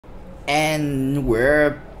And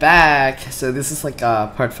we're back. So this is like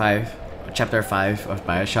part 5, chapter 5 of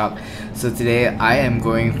Bioshock. So today I am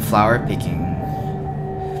going flower picking.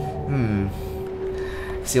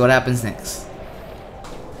 See what happens next.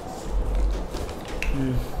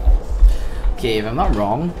 Okay, if I'm not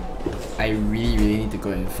wrong, I really need to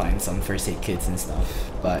go and find some first aid kits and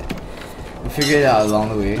stuff, but we'll figure it out along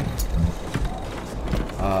the way.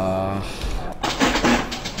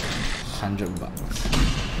 100 bucks.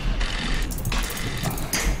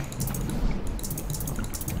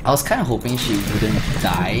 I was kind of hoping she wouldn't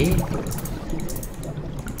die.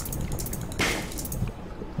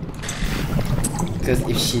 Because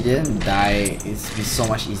if she didn't die, it'd be so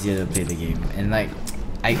much easier to play the game. And like,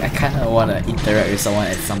 I kind of want to interact with someone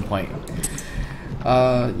at some point.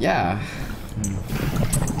 Yeah.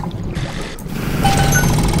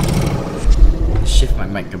 Shift my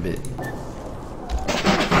mic a bit.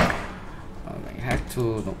 I have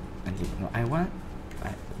to... No, I want...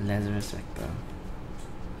 Lazarus Vector.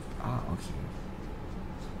 Ah, okay.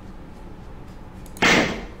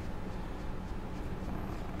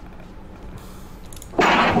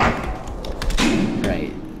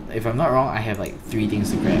 Right. If I'm not wrong, I have like 3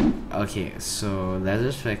 things to grab. Okay, so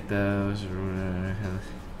Lazarus Vector,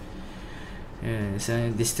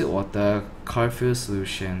 distilled water, chlorophyll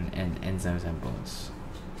solution, and enzyme samples.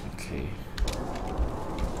 Okay.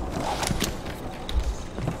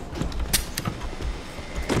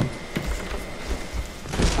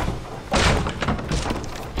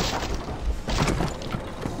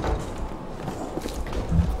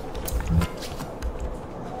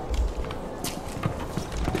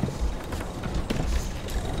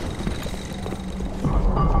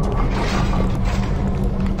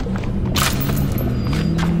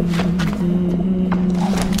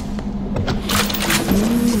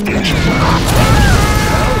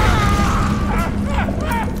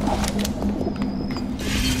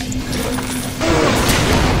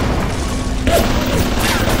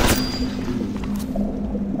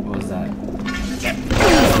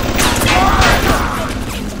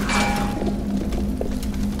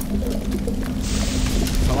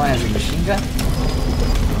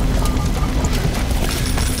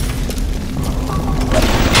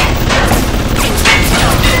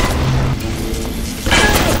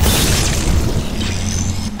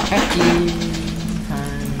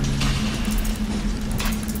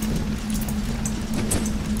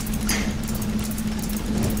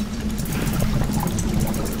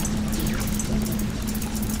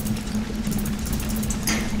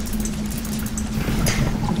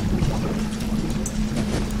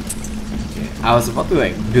 I was about to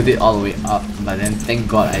like build it all the way up, but then thank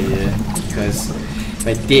God I didn't, because if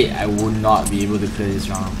I did, I would not be able to clear this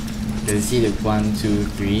round. Can you see the 1, 2,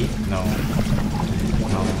 3? No.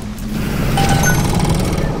 No.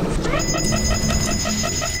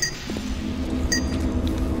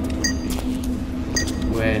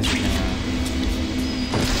 Where is it?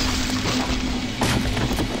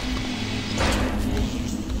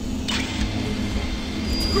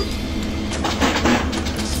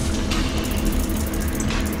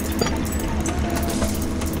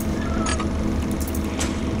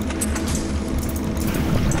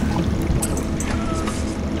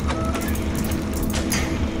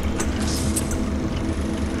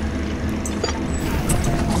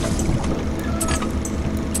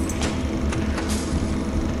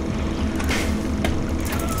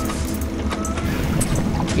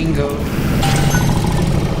 Bingo.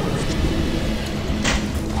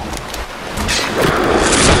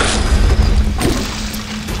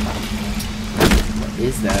 What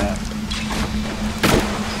is that?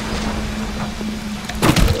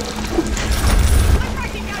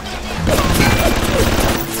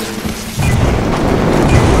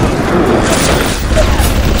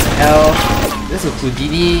 Hell, this is a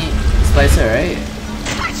Houdini splicer, right?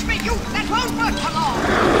 Catch me, you! That won't work for long!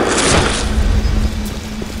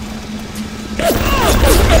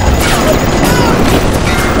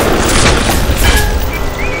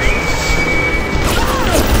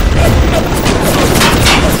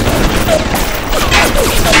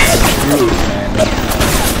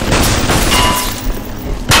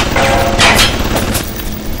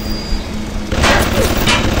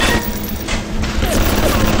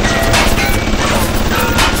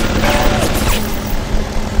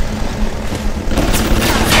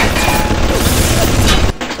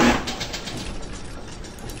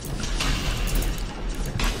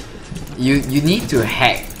 You need to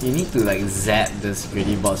hack. You need to like zap the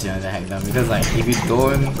security bots you want to hack them, because like if you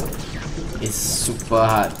don't, it's super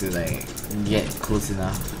hard to like get close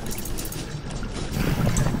enough.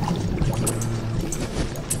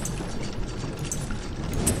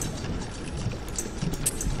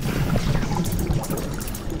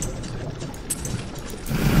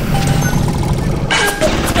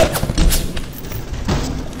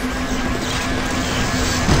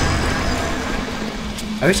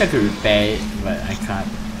 wish I could repair it, but I can't.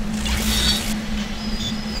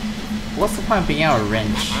 What's the point of picking out a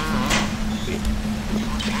wrench? Wait.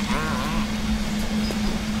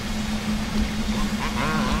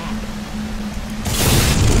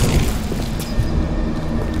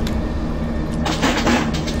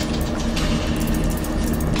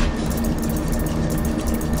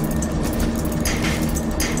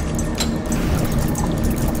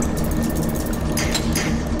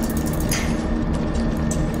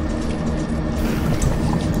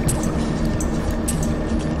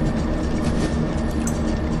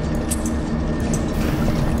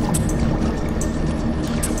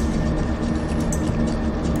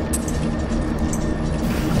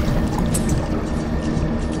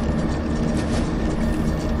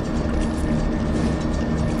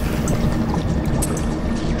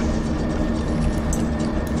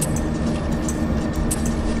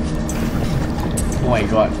 Oh my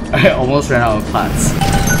god, I almost ran out of parts.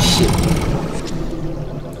 Shit.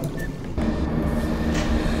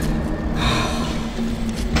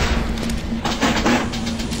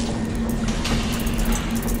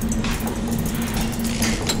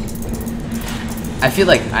 I feel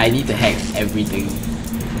like I need to hack everything.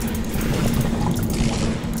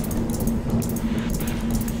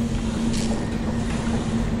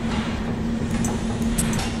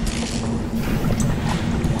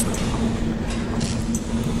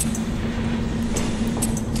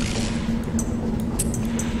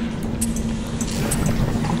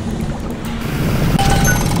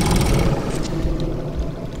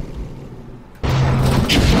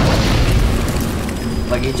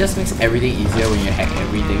 Like, it just makes everything easier when you hack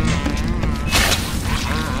everything.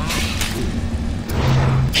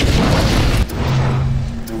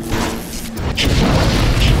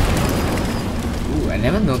 Ooh, I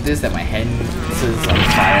never noticed that my hand is on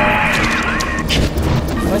fire.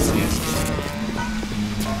 What's new?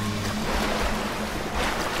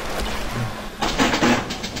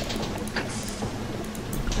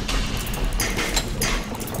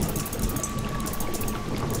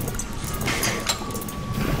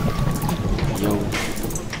 Yo.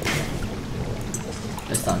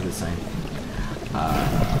 Let's start this sign.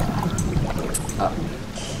 Up.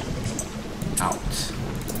 Out.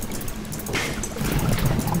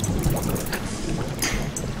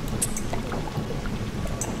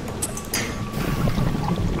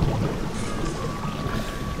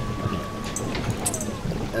 Okay.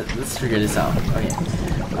 Let's figure this out. Okay.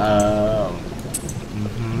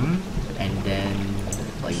 And then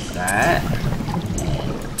like that.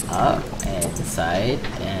 Up and side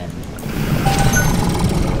and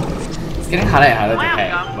it's getting harder and harder to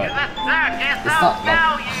hack, but it's not like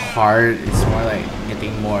hard, it's more like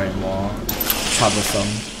getting more and more troublesome.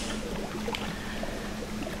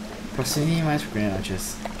 Proximity mines for grenade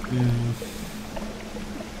launchers.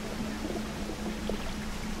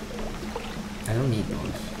 I don't need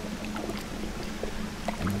those.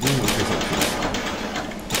 I do need physical.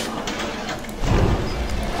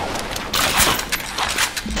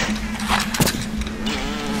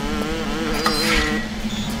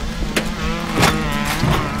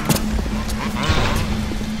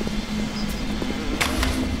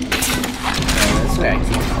 Where I came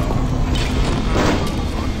from.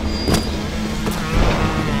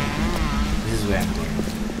 This is where I'm going.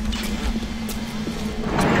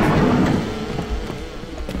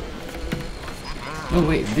 Oh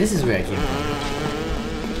wait, this is where I came from.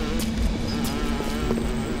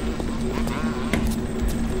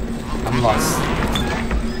 I'm lost.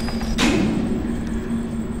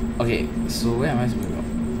 Okay, so where am I supposed to go?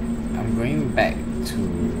 I'm going back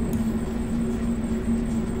to...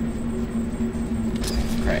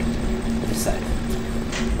 Right, this side.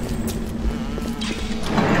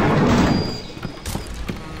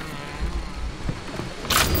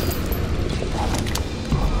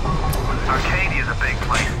 Arcadia is a big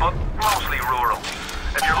place, but mostly rural.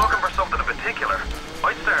 If you're looking for something in particular,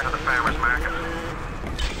 I'd start at the farmer's market.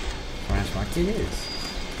 Farmer's market it is.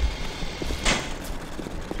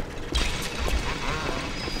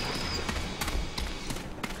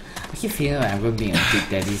 I keep feeling like I'm going to be a big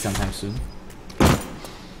daddy sometime soon.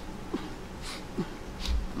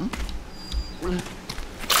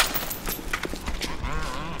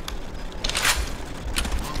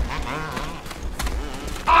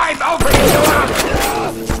 I'm over you!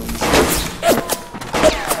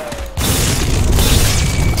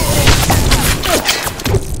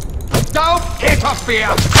 Don't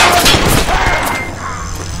interfere!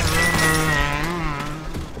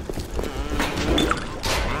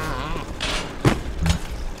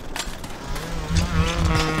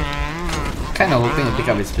 Kinda hoping to pick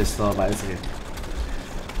up his pistol, but it's okay.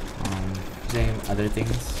 Same. other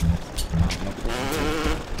things? Nope.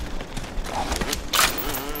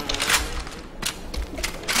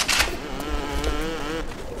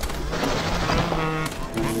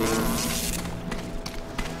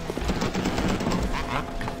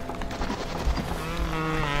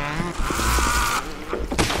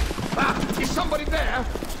 Is somebody there?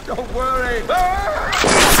 Don't worry.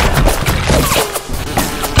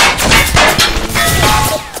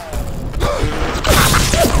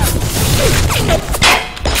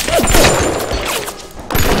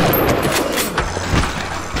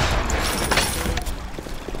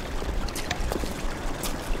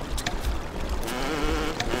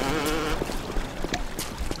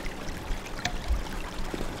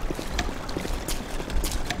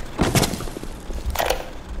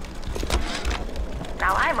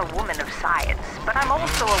 Now, I'm a woman of science, but I'm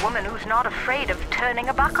also a woman who's not afraid of turning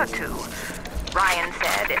a buck or two. Ryan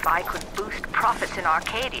said if I could boost profits in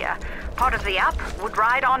Arcadia, part of the up would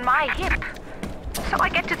ride on my hip. So I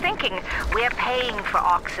get to thinking, we're paying for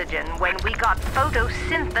oxygen when we got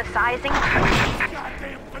photosynthesizing trees.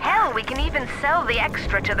 Hell, we can even sell the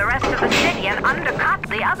extra to the rest of the city and undercut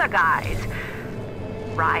the other guys.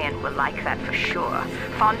 Ryan will like that for sure.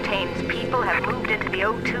 Fontaine's people have moved into the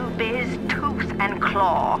O2 biz tooth and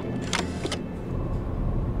claw.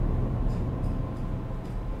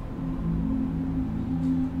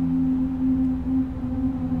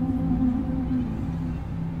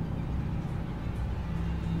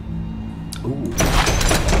 Ooh.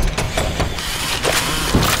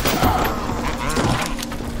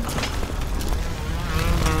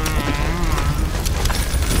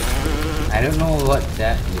 I don't know what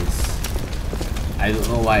that is. I don't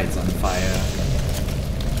know why it's on fire.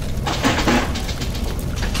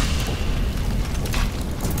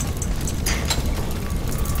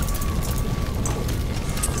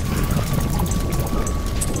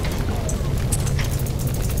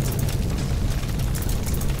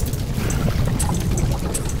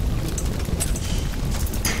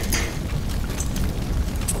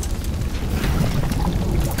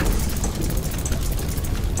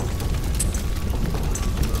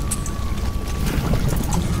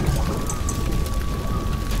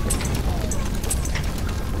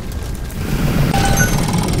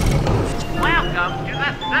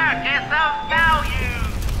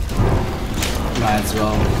 Might as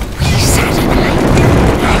well. We suddenly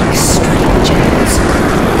like strangers.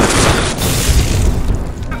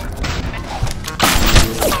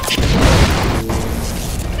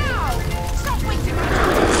 No! Stop wasting my time!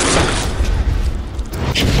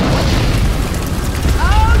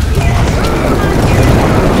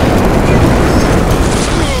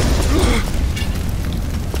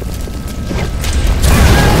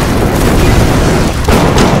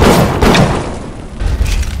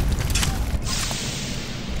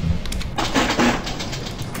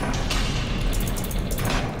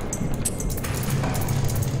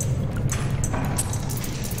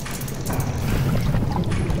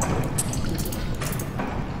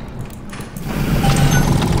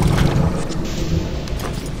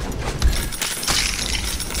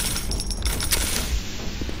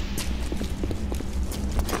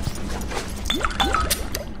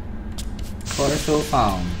 Chlorophyll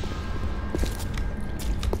found.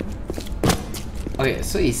 Okay,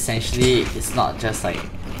 so essentially it's not just like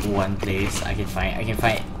one place I can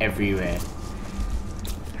find everywhere.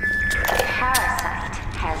 Parasite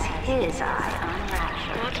has his eye on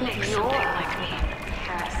Rapture. What makes Your something like me?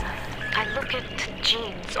 Parasite. I look at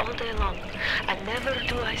genes all day long, and never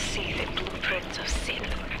do I see the blueprint of sin.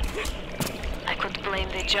 I could blame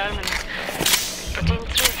the Germans, but in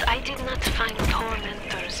truth I did not find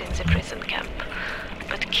tormentors in the prison camp,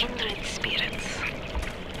 but kindred spirits.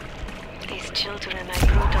 These children I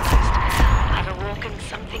brutalized have awoken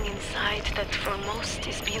something inside that for most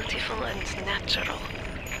is beautiful and natural,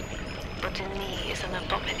 but in me is an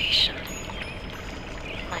abomination.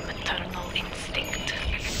 My maternal instinct.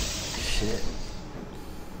 Shit.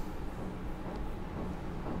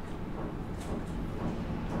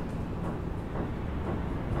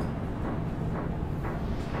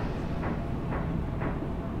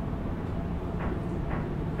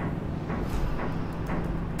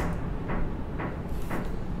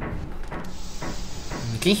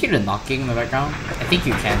 Can you hear the knocking in the background? I think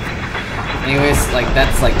you can. Anyways, like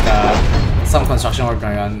that's like some construction work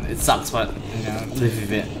going on. It sucks, but you know, live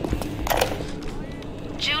with it.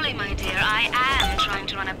 Julie, my dear, I am trying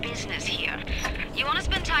to run a business here. You want to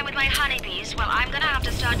spend time with my honeybees? Well, I'm gonna have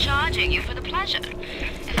to start charging you for the pleasure.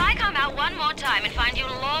 If I come out one more time and find you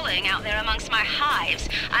lolling out there amongst my hives,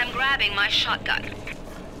 I'm grabbing my shotgun.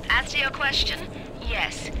 As to your question,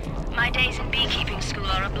 yes, my days in beekeeping school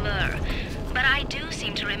are a blur. But I do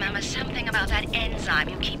seem to remember something about that enzyme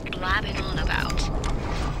you keep blabbing on about.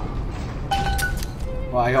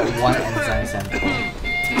 Well, I got one enzyme sample.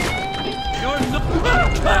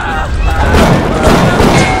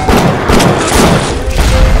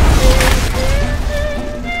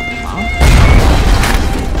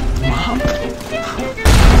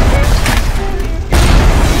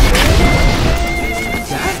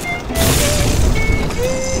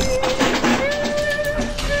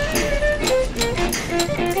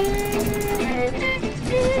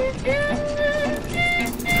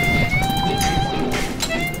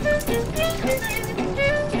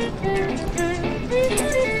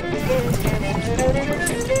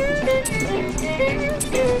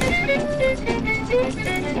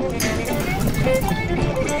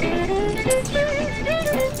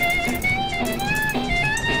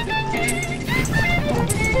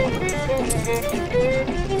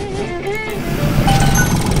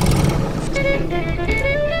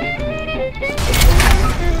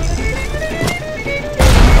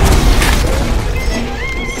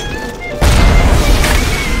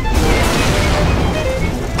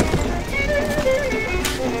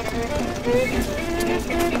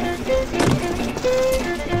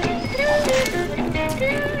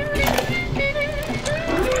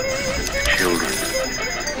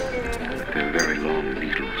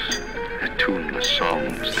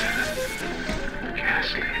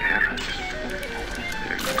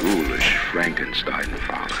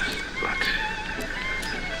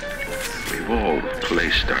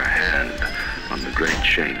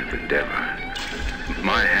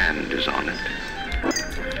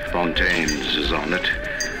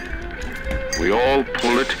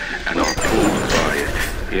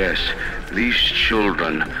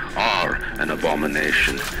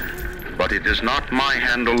 But it is not my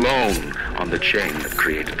hand alone on the chain that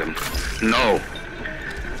created them. No.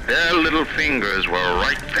 Their little fingers were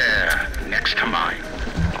right there, next to mine.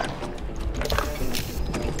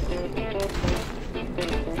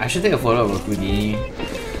 I should take a photo of a Houdini.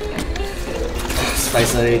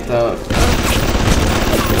 Spice later.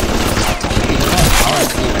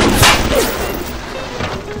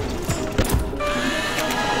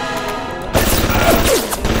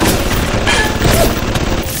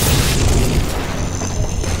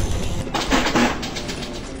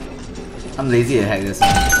 I'm lazy to hack this one,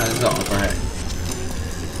 so I just got auto hack.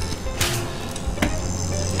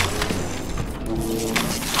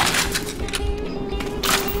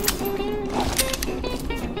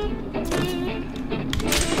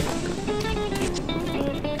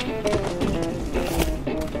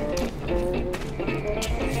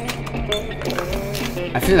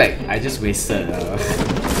 I feel like I just wasted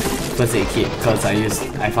first aid kit because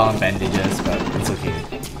I found bandages, but it's okay.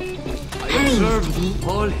 Observe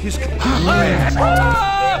all his...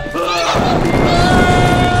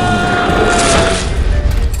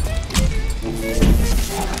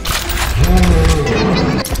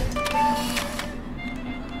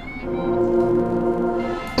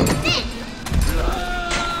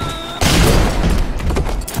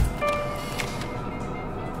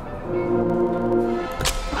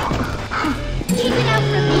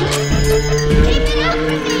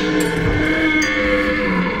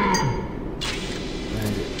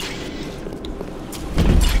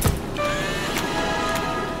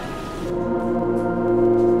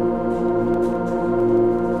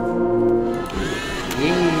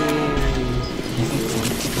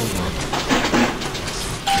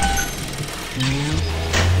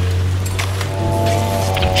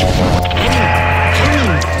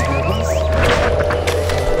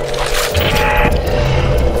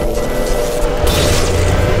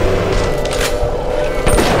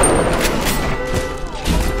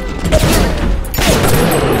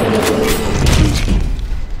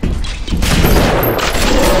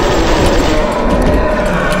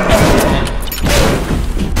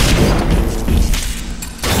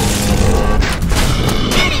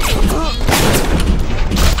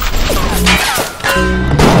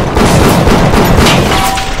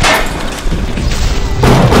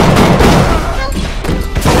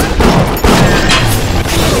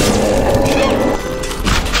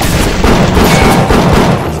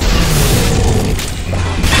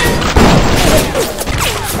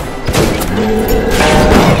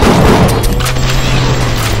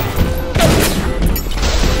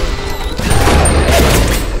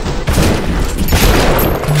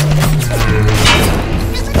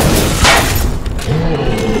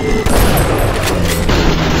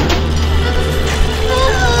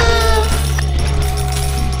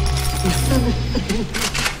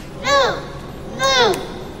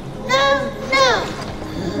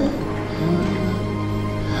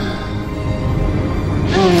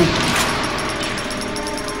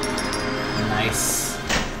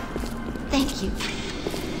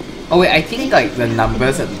 Oh wait, I think like the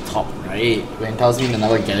numbers at the top, right? When it tells me the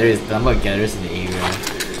number of galleries in the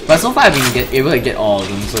area. But so far I've been able to get all of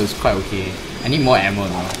them, so it's quite okay. I need more ammo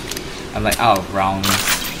now. I'm like out of rounds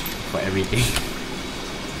for everything.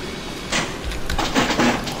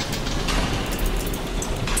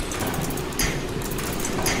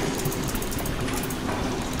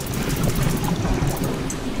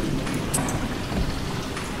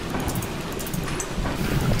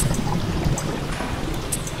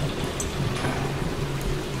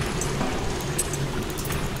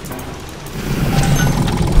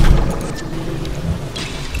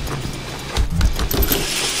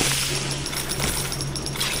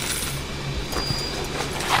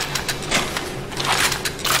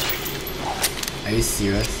 Are you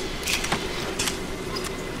serious?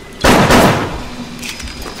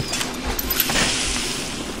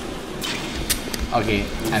 Okay,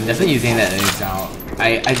 I'm definitely using that now.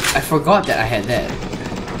 I forgot that I had that.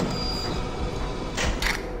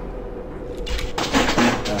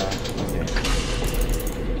 Okay.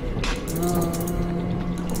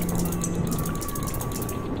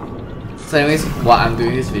 So anyways, while I'm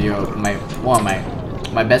doing this video,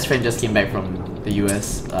 my best friend just came back from the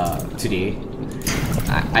US today.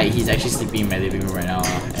 He's actually sleeping in my living room right now,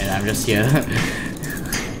 and I'm just here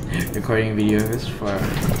recording videos for,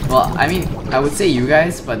 well, I mean, I would say you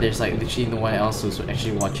guys, but there's like literally no one else who's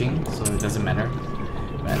actually watching, so it doesn't matter.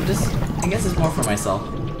 But I guess it's more for myself.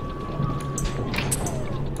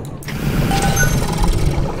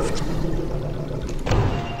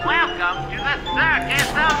 Welcome to the Circus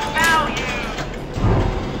of Value!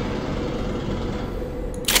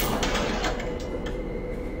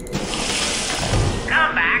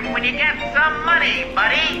 Come back when you get some money,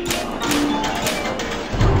 buddy!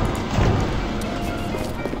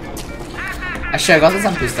 Actually, I got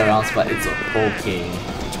some pistol rounds, but it's okay.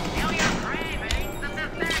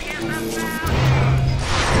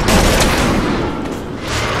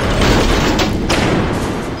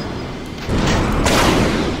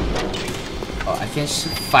 Oh, I can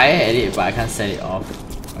fire at it, but I can't set it off.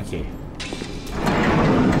 Okay.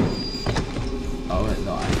 Oh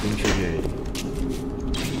no, I didn't trigger it.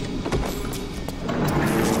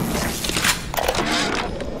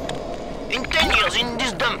 In 10 years in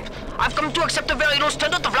this dump, I've come to accept a very low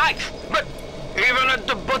standard of life. But even at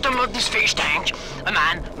the bottom of this fish tank, a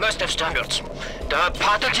man must have standards. The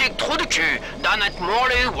pathetic Trudeau down at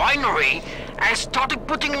Morley Winery has started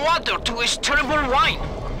putting water to his terrible wine.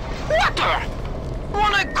 Water!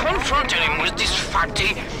 When I confronted him with this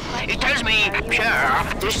fatty, he tells me, Pierre,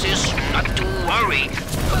 this is not to worry.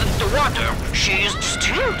 The water, she is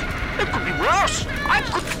distilled. It could be worse. I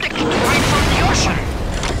could take it right from the ocean.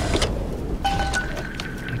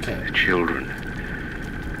 The children,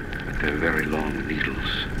 with their very long needles.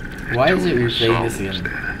 Why is it replaying this again?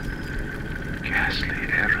 Ghastly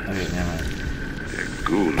errands. Okay, never mind. Their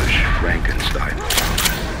ghoulish Frankenstein.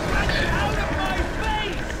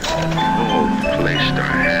 All placed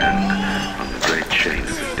our hand on the great chain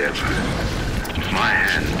of endeavor. My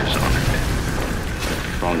hand is on it.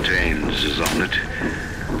 Fontaine's is on it.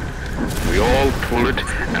 We all pull it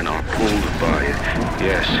and are pulled by it.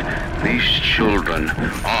 Yes, these children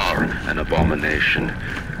are an abomination.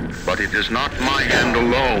 But it is not my hand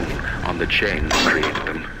alone on the chain that created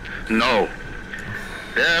them. No.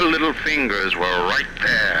 Their little fingers were right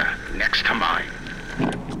there, next to mine.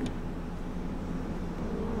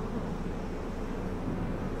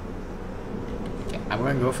 Okay, I'm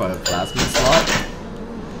gonna go for a plasma slot.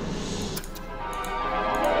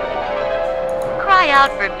 Cry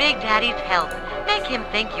out for Big Daddy's help. Make him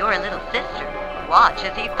think you're a little sister. Watch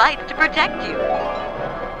as he fights to protect you.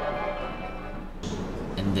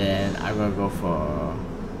 And then I'm gonna go for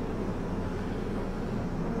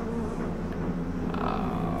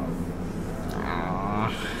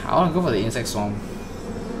I wanna go for the insect swarm.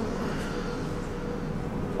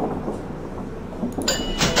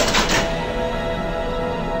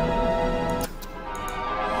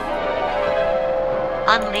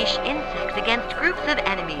 Unleash insects against groups of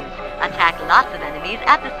enemies. Attack lots of enemies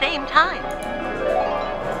at the same time.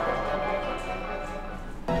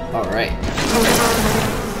 Alright.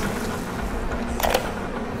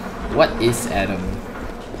 What is Adam?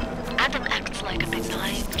 Adam acts like a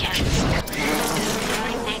benign cancer,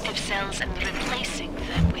 destroying native cells and replacing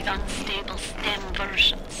them with unstable stem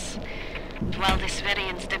versions. While this very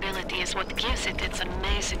instability is what gives it its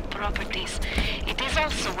amazing properties, it is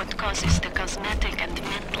also what causes the cosmetic and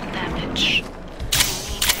mental damage. We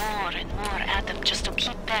need more and more Adam just to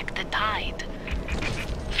keep back the tide.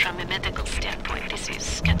 From a medical standpoint, this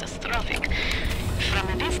is catastrophic. From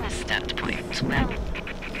a business standpoint, well,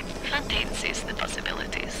 Fontaine sees the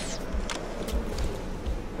possibilities.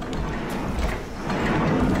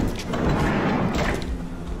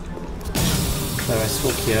 So I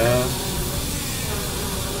smoke here.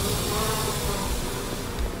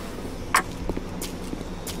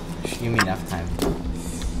 Should give me enough time.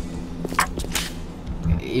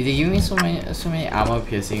 If they give me so many armor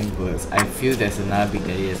piercing bullets, I feel there's another big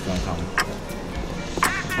daddy that's gonna come.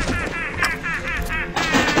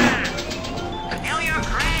 Feel your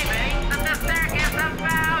cravings and the circus of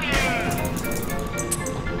value.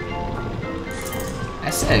 I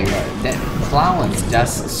said, that clown's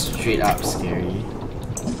just straight up scary.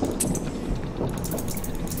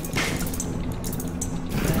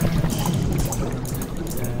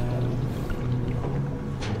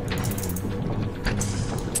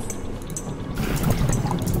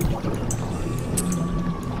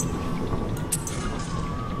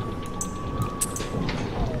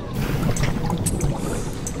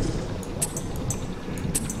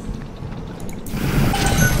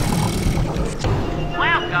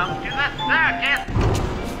 Welcome to the circus.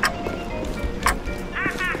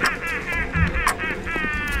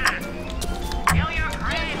 Feel your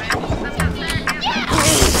cravings and the circus.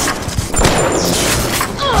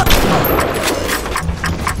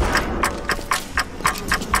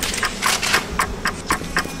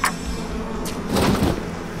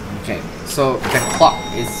 Okay, so the clock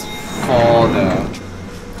is for the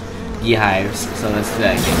beehives, so let's do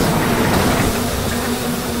that again.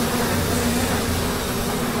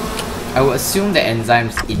 I would assume the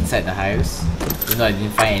enzymes inside the hives, even though I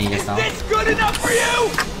didn't find any just now. Is this good enough for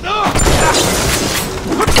you?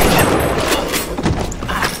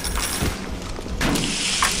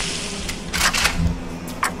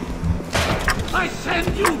 I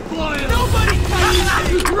send you boil! Nobody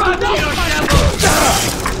touches you! Run, you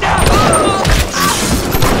devil!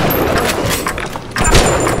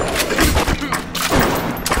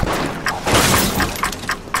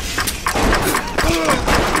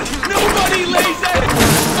 Nobody lays it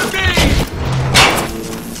to me!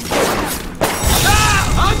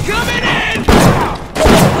 I'm coming in!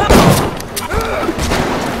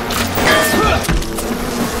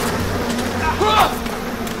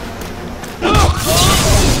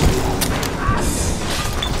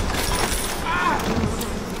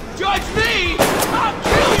 Judge me! I'll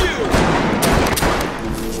kill you!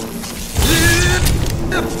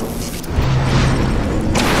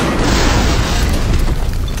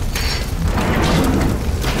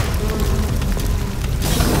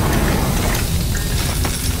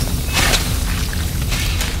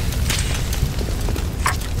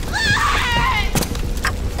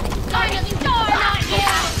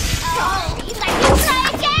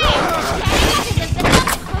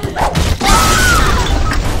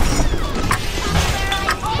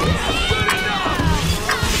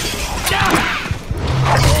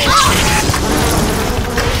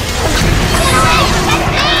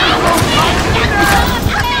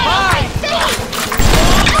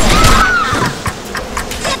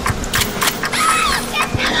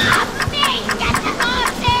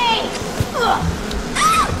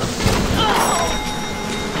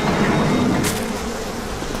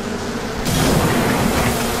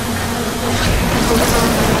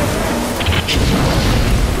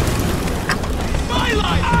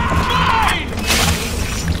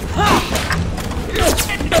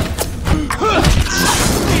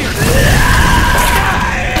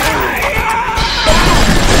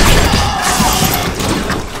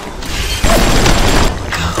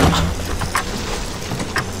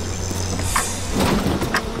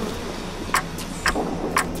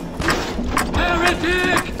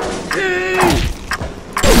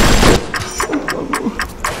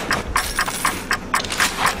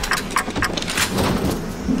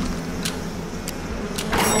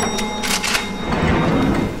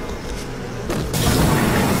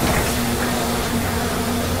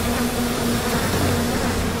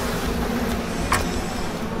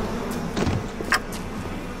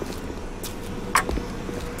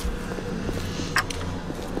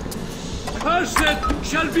 Cursed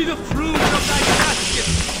shall be the fruit of thy casket.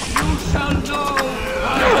 You shall know.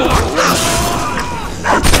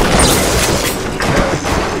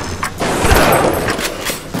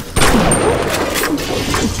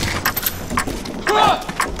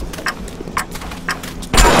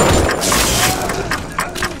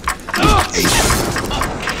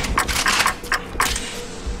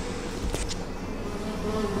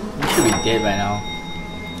 We should be dead by now.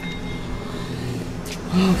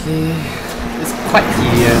 Okay, it's quite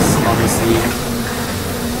tedious, honestly,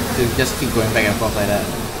 to just keep going back and forth like that.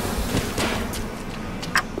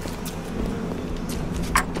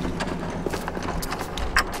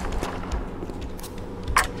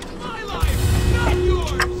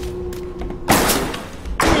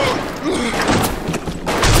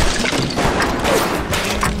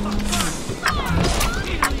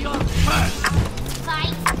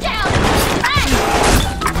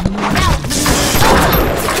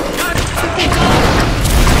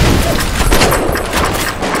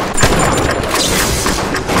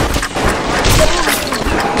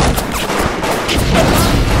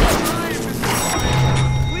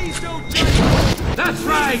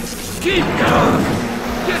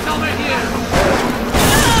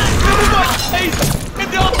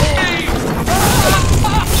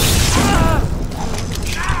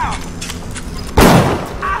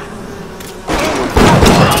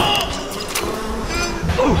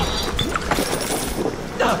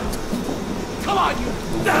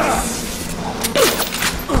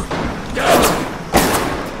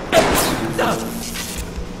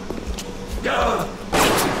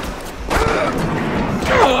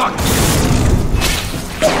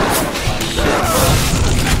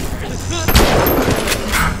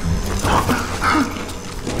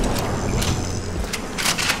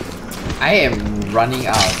 I am running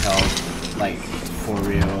out of health, like for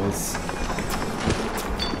reals.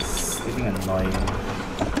 It's getting annoying.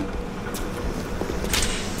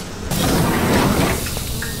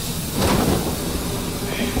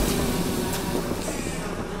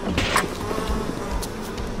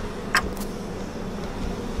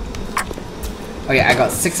 Okay, I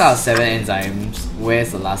got 6 out of 7 enzymes.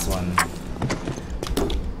 Where's the last one?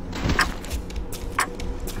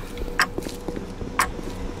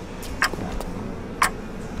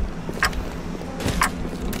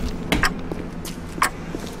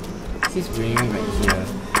 He's bringing me right here.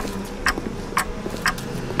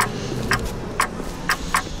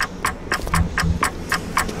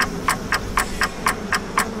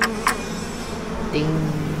 Ding.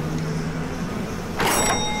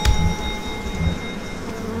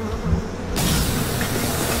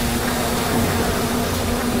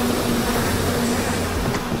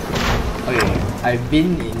 Okay, I've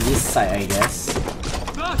been in this side, I guess.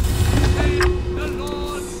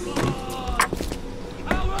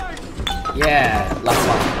 Yeah, last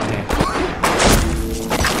one. Okay.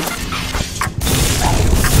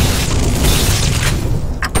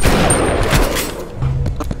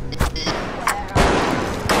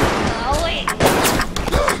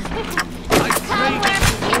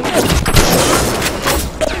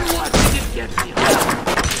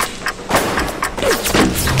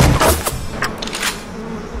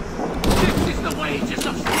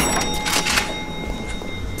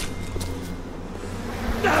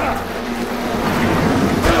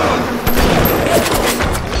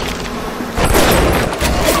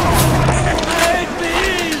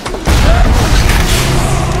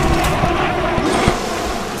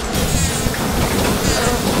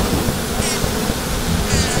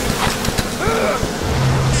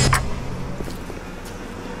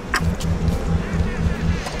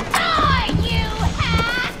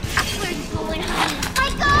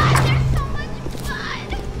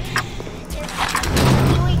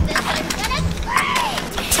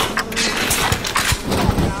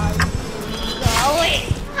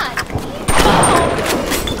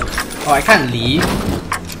 Oh, I can't leave?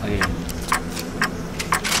 Okay.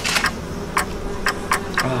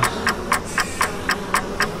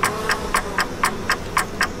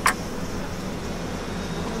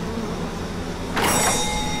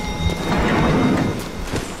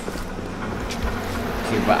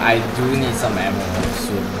 Okay, but I do need some ammo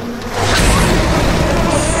soon.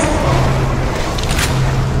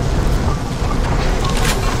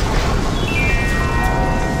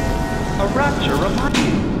 A rapture reminder.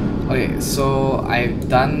 Okay, so I've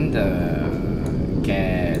done the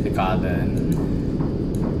garden.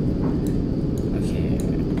 Okay,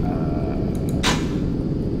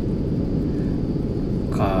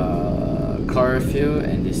 chlorophyll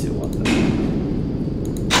and distilled water.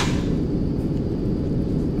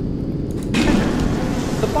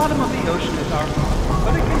 The bottom of the ocean is our home,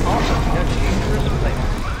 but it can also be a dangerous place.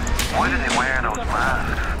 Why do they wear those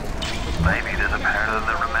masks? Maybe there's a part of them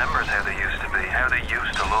that remembers how they used to be, how they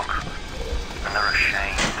used to look, and they're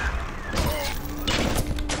ashamed.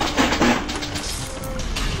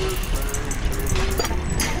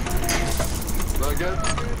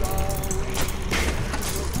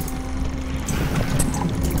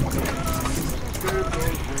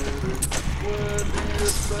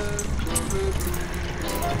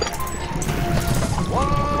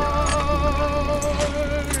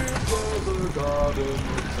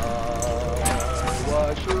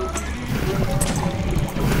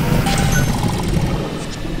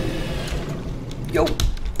 Yo.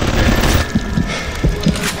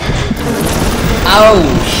 Oh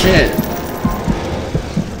shit.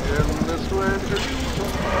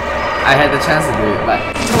 I had the chance to do it, but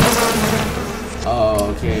oh,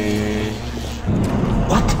 okay.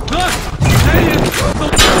 What?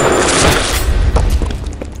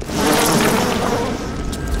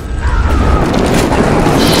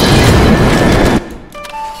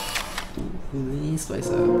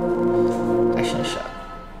 Slicer. Action shot.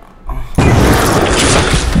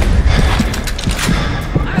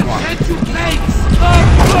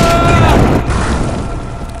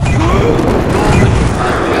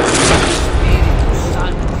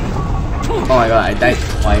 Oh my god, I died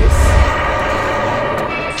twice.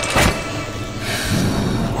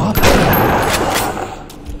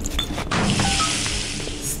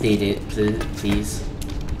 Stay dead, please.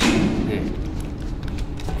 Okay.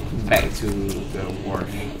 Back to the wharf.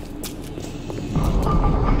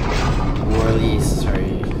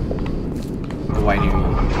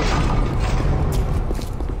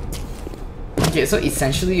 Okay, so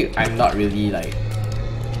essentially I'm not really like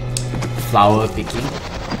flower picking.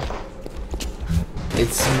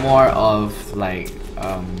 It's more of like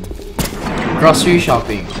grocery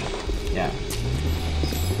shopping. Yeah.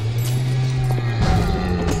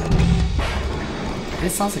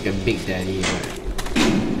 This sounds like a big daddy, but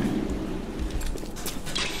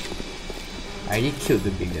I already killed the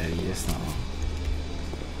big daddy just now.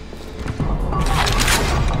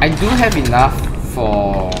 I do have enough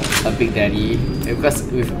for a big daddy because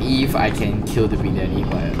with Eve I can kill the big daddy,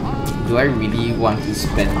 but do I really want to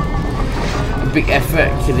spend a big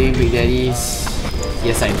effort killing big daddies?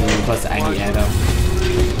 Yes I do, because I need Adam.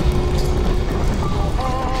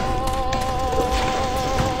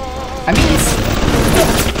 I mean it's...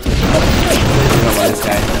 I don't know about this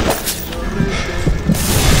guy.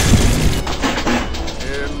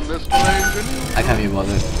 I can't be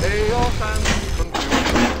bothered.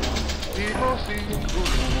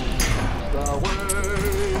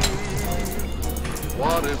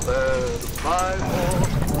 What is there to fight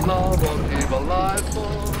for? Love or evil life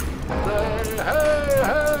for? Say hey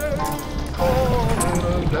hey, call it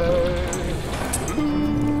a day.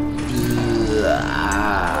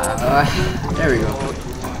 There we go.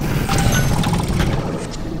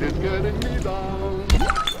 It's getting me down.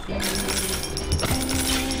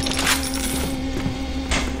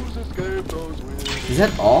 Is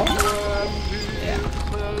that all? Yeah.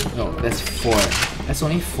 No, that's 4. That's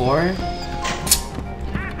only 4?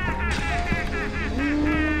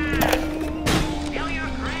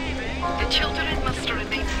 The children must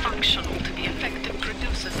remain functional to be effective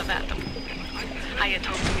producers of Atom. I had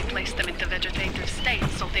hoped to replace them into vegetative state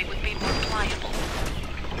so they would be more pliable.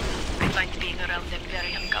 I find being around them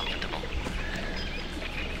very uncomfortable.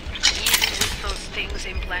 Even with those things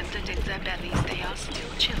implanted in their bellies, they are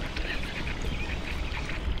still children.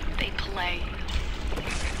 They play,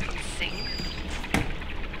 sing.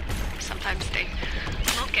 Sometimes they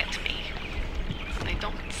look at me. They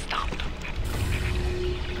don't stop.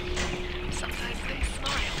 Sometimes they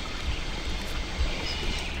smile.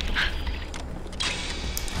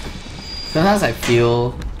 Sometimes I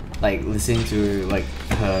feel like listening to like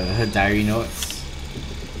her diary notes.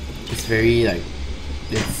 It's very like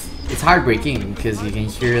it's heartbreaking because you can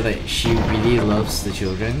hear that she really loves the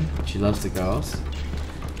children. She loves the girls.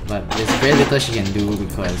 But there's very little she can do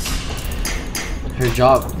because her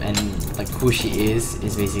job and like who she is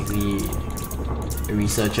basically a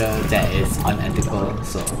researcher that is unethical,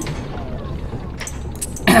 so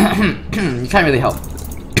you can't really help.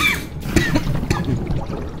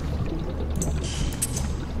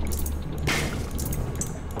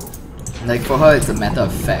 Like for her it's a matter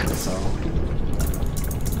of fact, so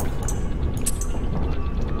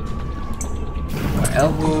more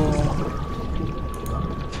elbow.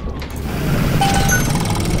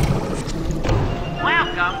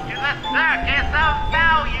 Welcome to the circus of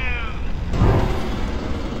value!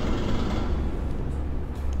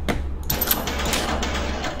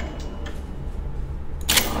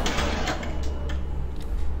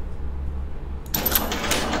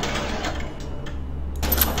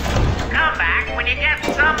 Come back when you get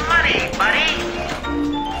some money, buddy!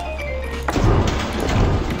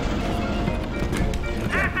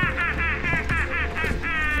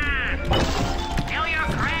 Feel your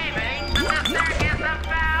craving for the circus of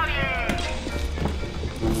value!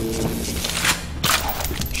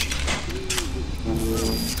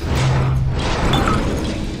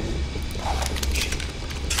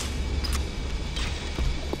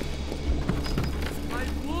 My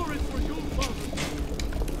war is for you, father.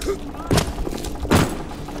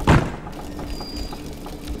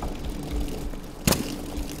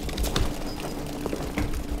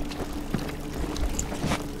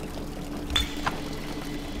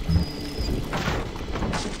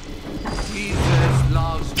 Jesus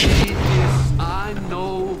loves me, this I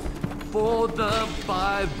know, for the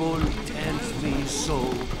Bible tells me so.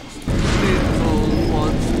 Little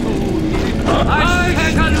ones to him, I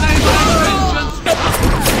can lay my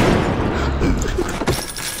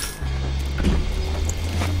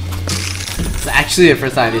It's actually the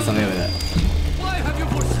first time I did something with it. Why have you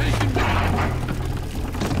forsaken me?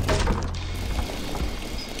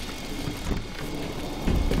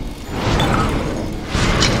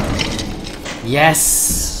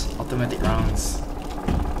 Yes! Automatic rounds.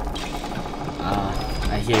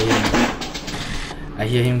 I hear him. I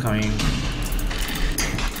hear him coming.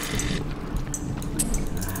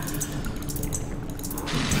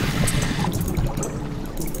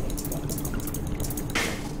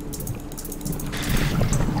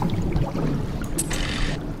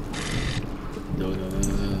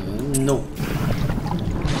 No.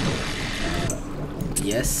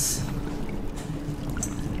 Yes.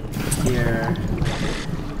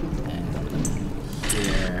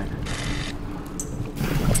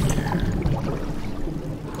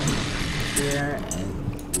 here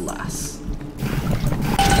and last.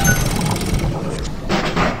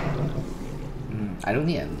 I don't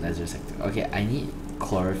need a laser sector. Okay, I need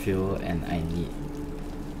chlorophyll and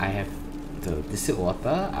I have the distilled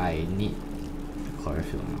water. I need the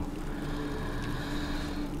chlorophyll now.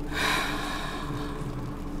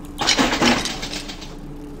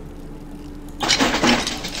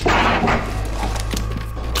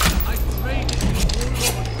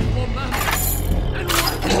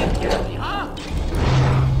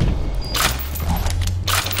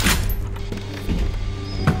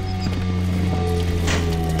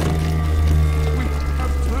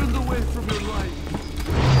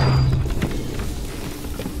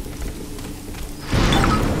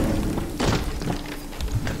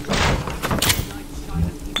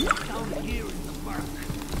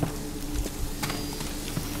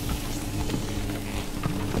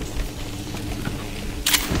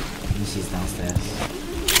 She's downstairs.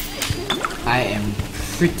 I am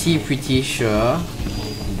pretty sure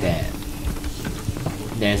that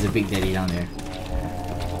there's a big daddy down there.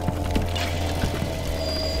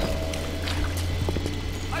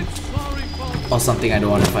 Or something I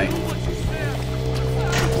don't want to fight.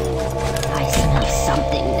 I smell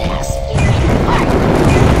something nasty.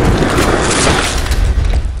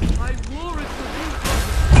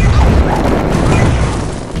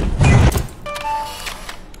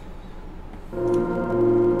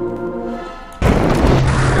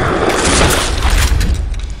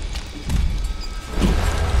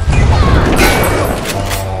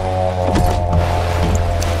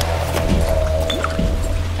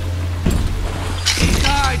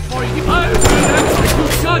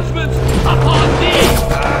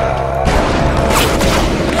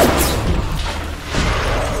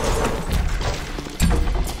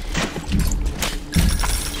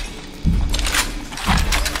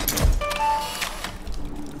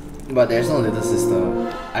 But there's no little sister.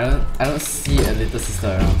 I don't see a little sister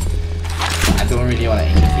around. I don't really want to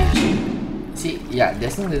engage. See, yeah,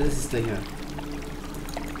 there's no little sister here.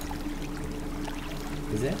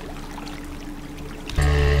 Is there?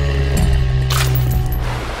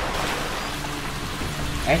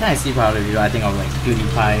 Every time I see part of the video, I think of like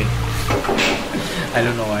PewDiePie. I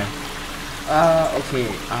don't know why. Okay,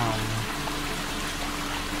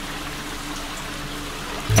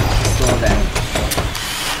 slow down.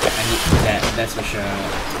 I need that, that's for sure.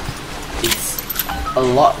 It's a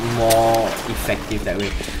lot more effective that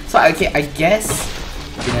way. So okay, I guess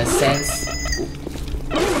in a sense.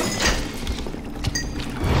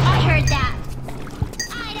 I heard that.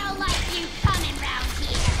 I don't like you coming round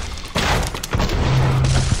here.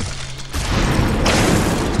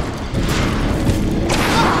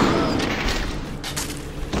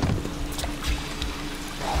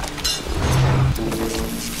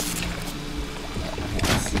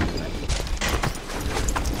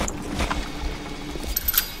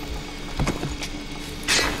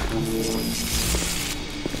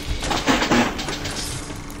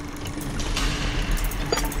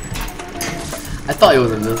 I thought it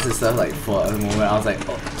was a little sister, like for a moment. I was like,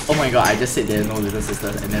 oh my god, I just said there are no little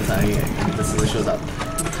sisters, and then suddenly like, little sister shows up.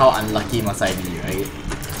 How unlucky must I be, right?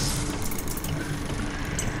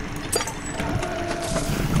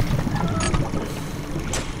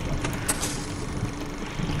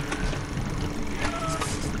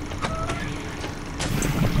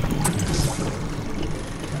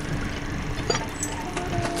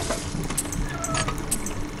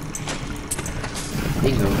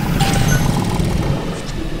 Bingo.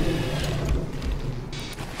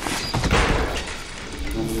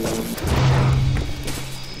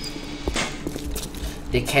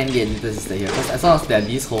 There can be a little sister here, because as long as there are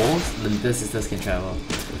these holes, the little sisters can travel.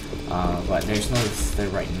 But there's no little sister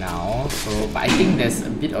right now, so but I think there's a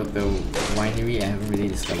bit of the winery I haven't really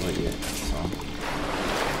discovered yet. So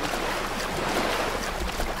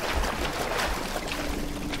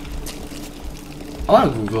I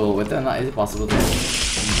want to Google whether or not is it possible to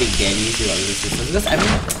have big daddies without little sisters, because I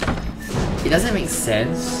mean it doesn't make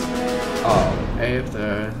sense. Oh, I have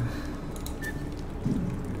the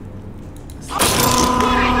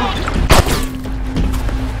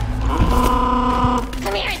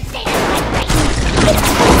Come here and stay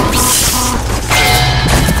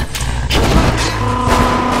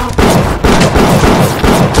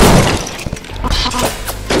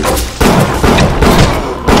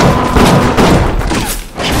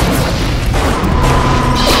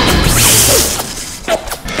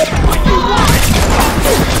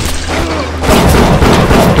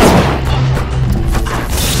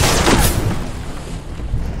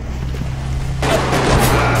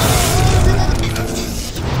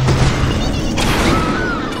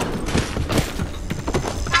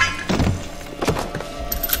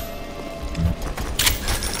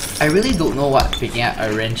I really don't know what picking up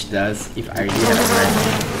a wrench does if I already have a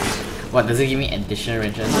wrench. What, does it give me additional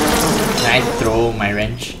wrenches? Can I throw my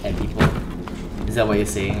wrench at people? Is that what you're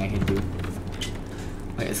saying I can do?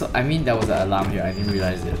 Okay, so I mean there was an alarm here, I didn't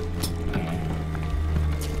realize it. Okay.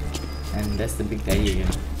 And that's the Big Daddy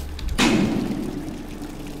again.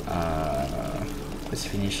 Let's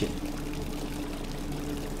finish it.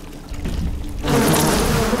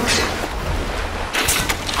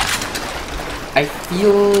 I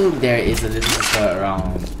feel there is a little sister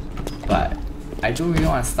around, but I don't really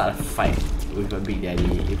want to start a fight with a Big Daddy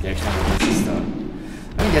if there's no little sister.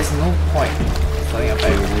 I mean, there's no point starting a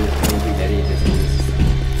fight with a Big Daddy if there's no little sister.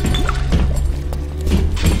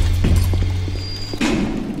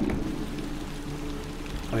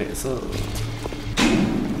 Okay, so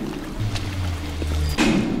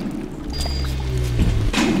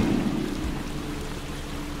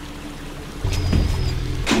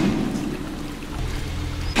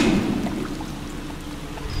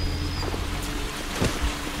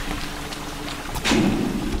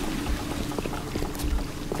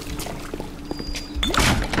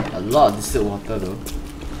a lot of distilled water though.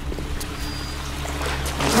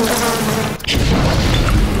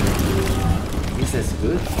 I guess that's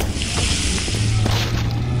good.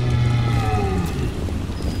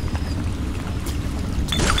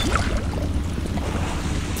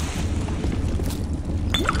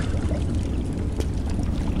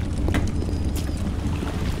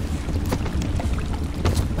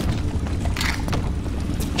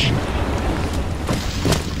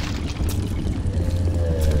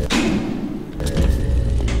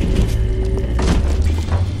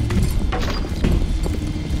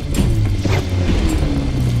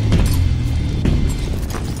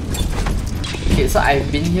 So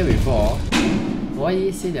I've been here before. Why did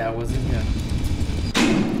you say that I wasn't here?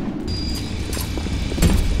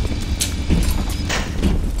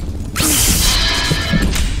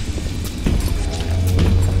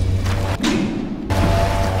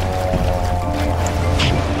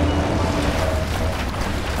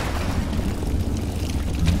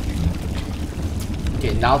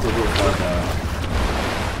 Okay, now to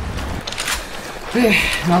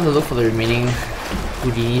look for the remaining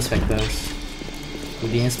Houdini specters.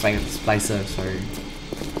 Houdini splicer, sorry.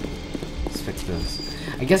 Specters.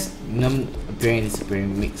 I guess them appearing and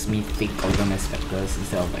disappearing makes me think of them as specters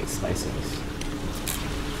instead of like splicers.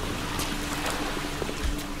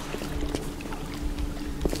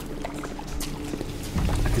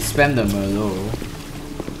 I could spam the Merlot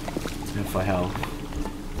for health.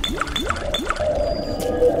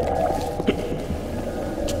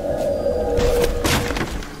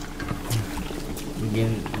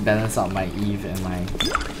 Again, balance out my Eve and my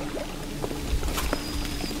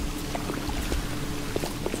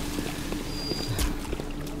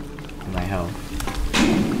health.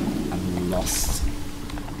 I'm lost.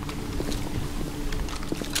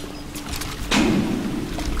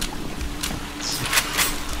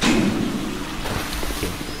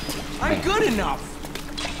 Okay. I'm good enough.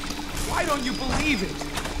 Why don't you believe it?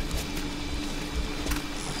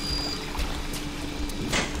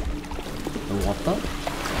 The water?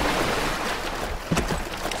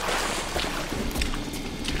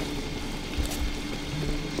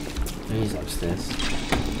 Maybe he's upstairs.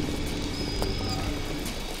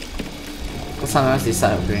 Because sometimes they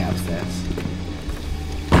start going upstairs.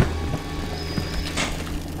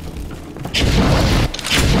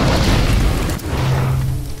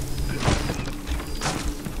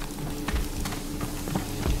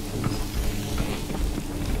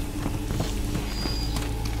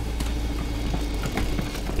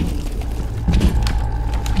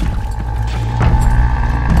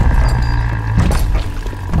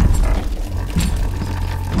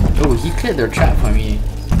 Oh, he cleared their trap for me.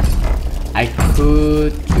 I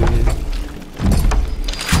could kill him.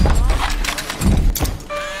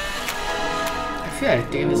 I feel like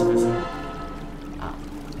taking this person.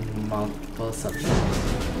 Multiple subjects.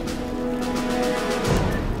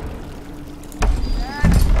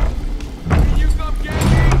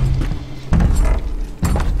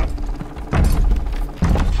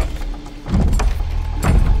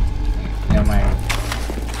 Never mind.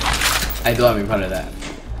 I don't want to be part of that.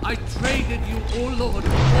 I traded you, oh Lord,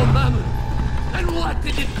 for Mammon. And what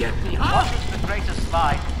did it get me, huh? What is the greatest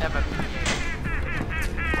lie ever been?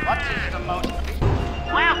 What is the most...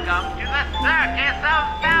 Welcome to the circus of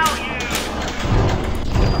value!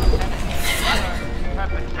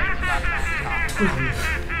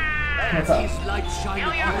 These lights shine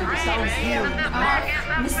upon sounds here.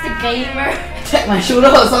 Mr. Gamer, tap my shoulder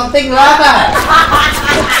or something lah.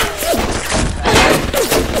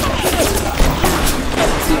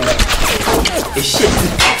 Shit.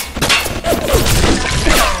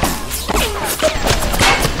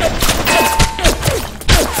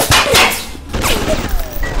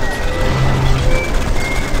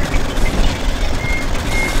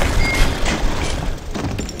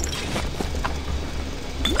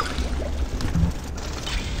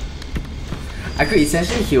 I could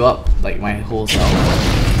essentially heal up like my whole self.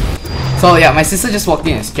 So yeah, my sister just walked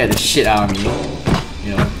in and scared the shit out of me.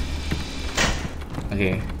 You know.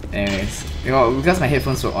 Okay. Anyways, you know, because my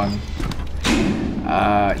headphones were on.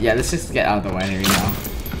 Yeah, let's just get out of the winery now.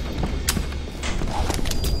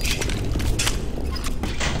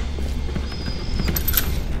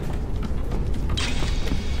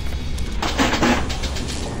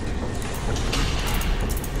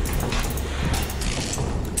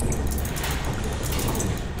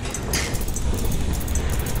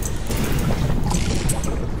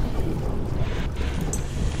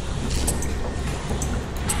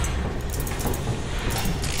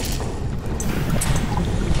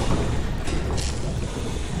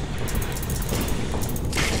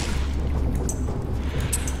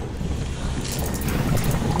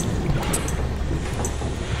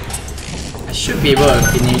 Should be able to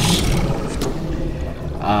finish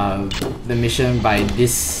the mission by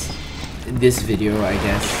this video, I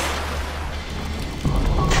guess.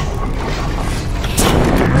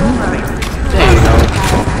 There you go.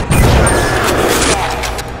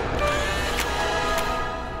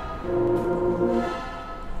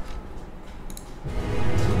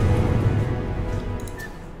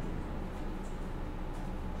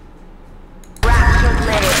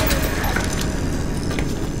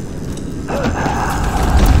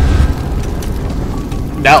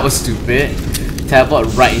 That was stupid.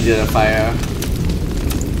 Teleport right into the fire.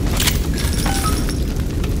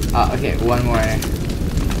 Okay, one more.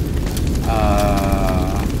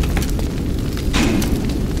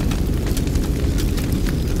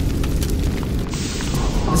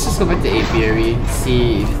 Let's just go back to apiary,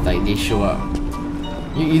 see if like they show up.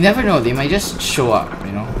 You never know, they might just show up,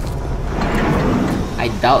 you know? I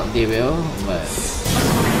doubt they will, but...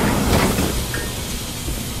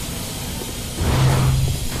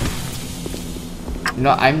 You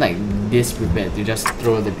know, I'm like this prepared to just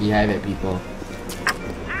throw the beehive at people.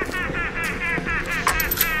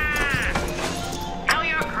 Tell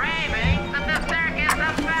your cravings that the circus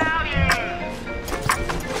of value.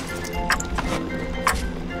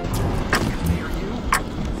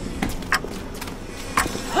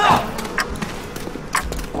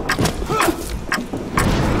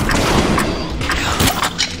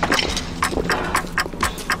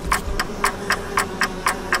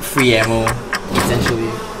 Free ammo,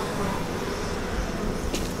 essentially.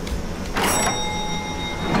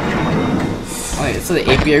 Okay, so the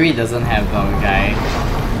apiary doesn't have a guy.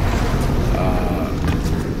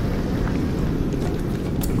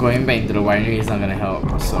 Going back into the winery is not gonna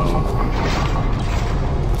help, so...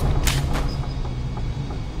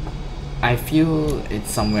 I feel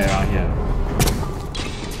it's somewhere around here.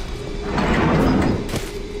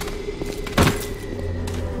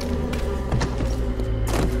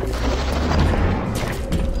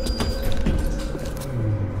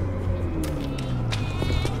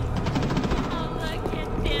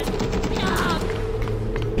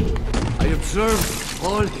 Observe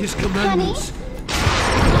all his commandments.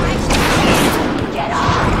 Get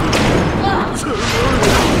off!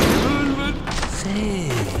 Say.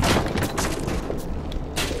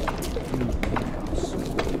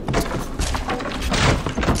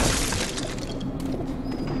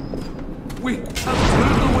 We have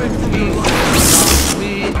turned away from your life.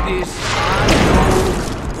 With this,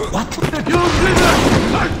 what? You river,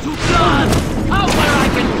 turn to blood! How far I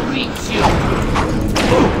can reach you?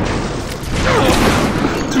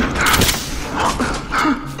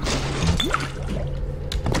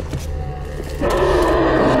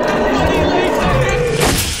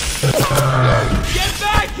 Get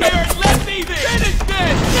back here and let me finish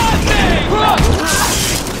this! Nothing!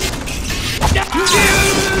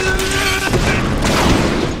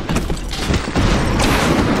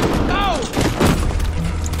 Go!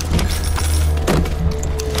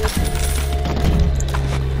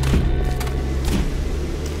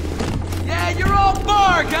 Yeah, you're all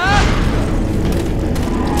bark, huh?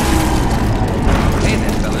 Hey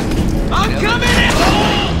there, fellas. I'm coming in!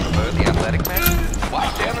 For the athletic man, why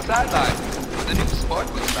stay on the sidelines? The new sport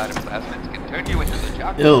with spider plasmids can turn you into the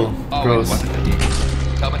jockey. Ew, Always gross. wanted to be.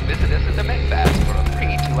 Come and visit us at the Met Fast for a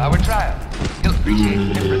free 2-hour trial. You'll appreciate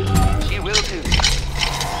the difference. She will too.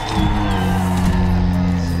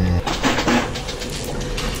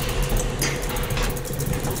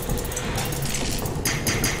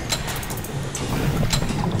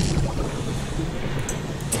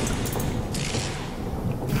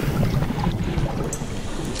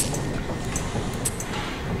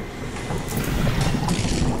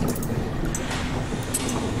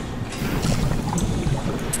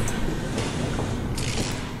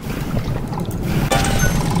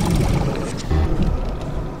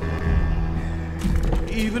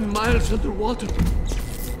 years underwater.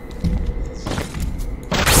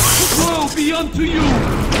 Woe be unto you!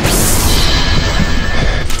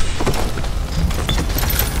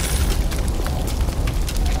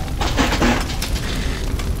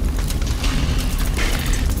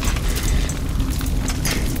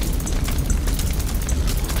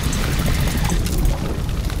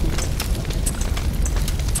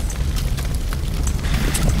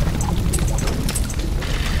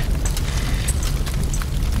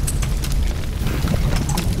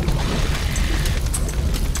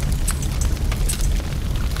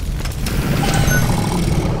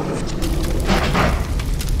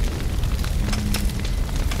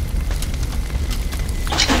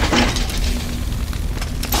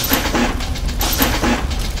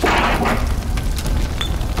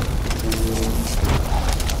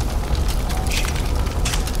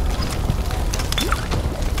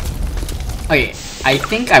 Okay, I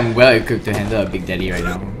think I'm well equipped to handle a Big Daddy right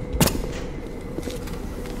now.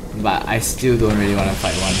 But I still don't really want to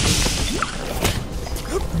fight one.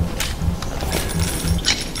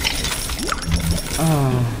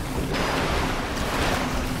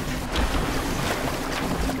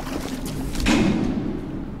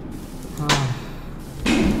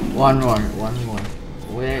 One more.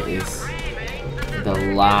 Where is the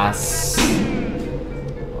last one?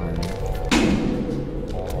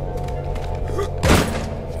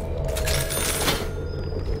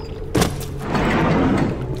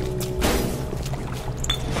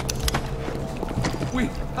 We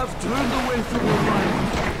have turned away from the light.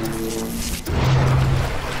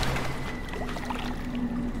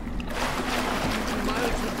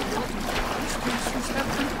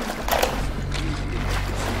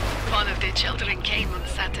 One of the children came and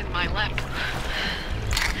sat in my lap.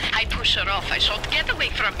 I push her off. I shout, "Get away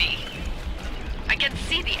from me!" I can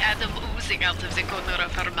see the Adam oozing out of the corner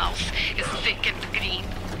of her mouth. It's thick and green.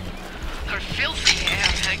 Her filthy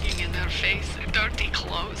hair hanging in her face, dirty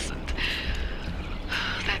clothes, and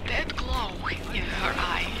that dead glow in her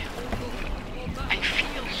eye. I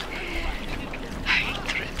feel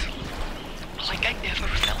hatred, like I never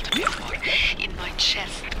felt before, in my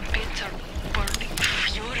chest. Bitter, burning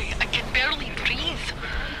fury. I can barely breathe.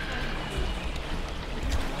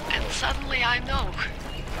 And suddenly I know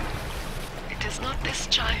it is not this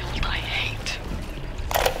child I hate.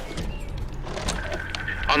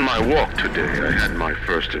 On my walk today, I had my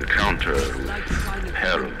first encounter with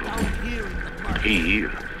Harold. He,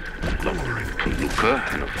 lumbering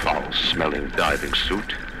palooka in a foul-smelling diving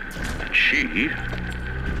suit, and she,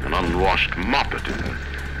 an unwashed moppet in a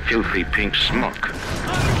filthy pink smock.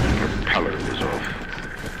 Her pallor was of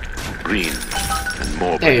green and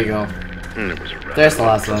morbid. There you go. There was a rather There's the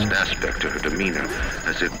last one. aspect to her demeanor,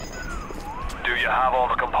 as if... Do you have all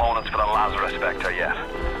the components for the Lazarus Vector yet?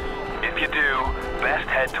 If you do, best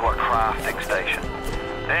head to a crafting station.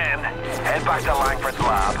 Then, head back to Langford's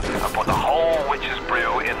lab and put the whole witch's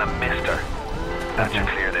brew in the mister. That should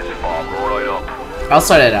clear this fog right up. I'll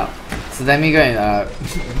sort it out. So let me go and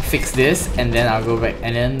fix this, and then I'll go back.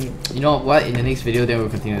 And then, you know what? In the next video, then we'll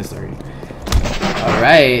continue the story.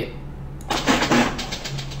 Alright.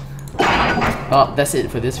 Well, that's it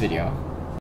for this video.